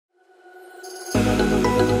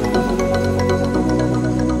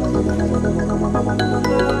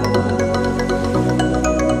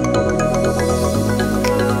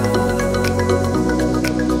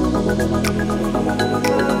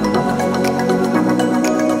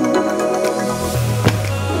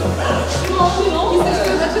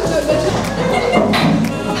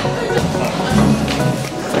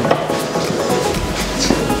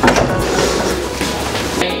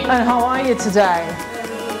And how are you today?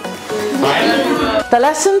 The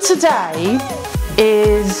lesson today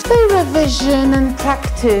is a revision and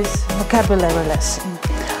practice vocabulary lesson.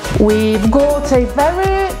 We've got a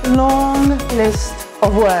very long list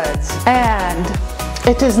of words, and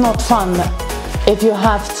it is not fun if you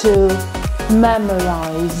have to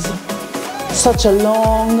memorize such a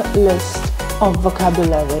long list of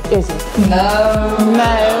vocabulary, is it? No.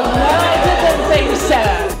 No, I didn't think so.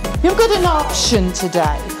 You've got an option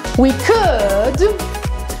today. We could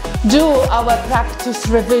do our practice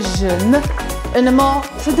revision in a more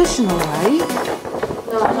traditional way.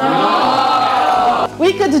 No.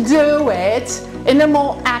 We could do it in a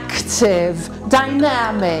more active,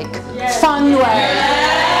 dynamic, fun way.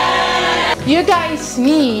 You guys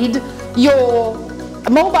need your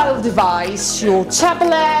mobile device, your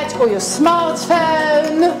tablet or your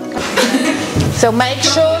smartphone. So make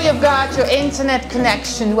sure you've got your internet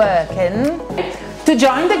connection working. To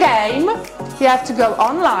join the game, you have to go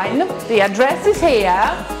online. The address is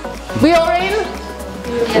here. We are in?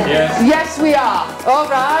 Yes. Yes, we are. All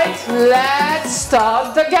right, let's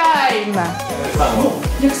start the game.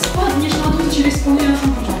 Jak spadniesz na dół, ci wspomnę na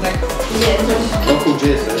sam początek. Wokół, gdzie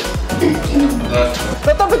jesteś?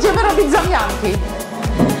 No to będziemy robić zamianki.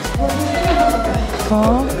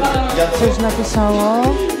 Co? Coś napisało?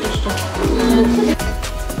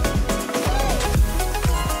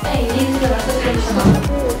 Ej, nie, dobra, to zrobię sama.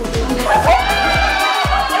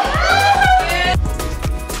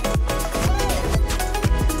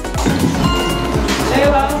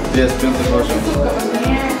 Jest, 5-8.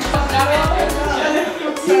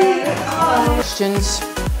 Questions,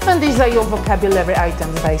 and these are your vocabulary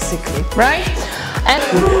items basically, right? And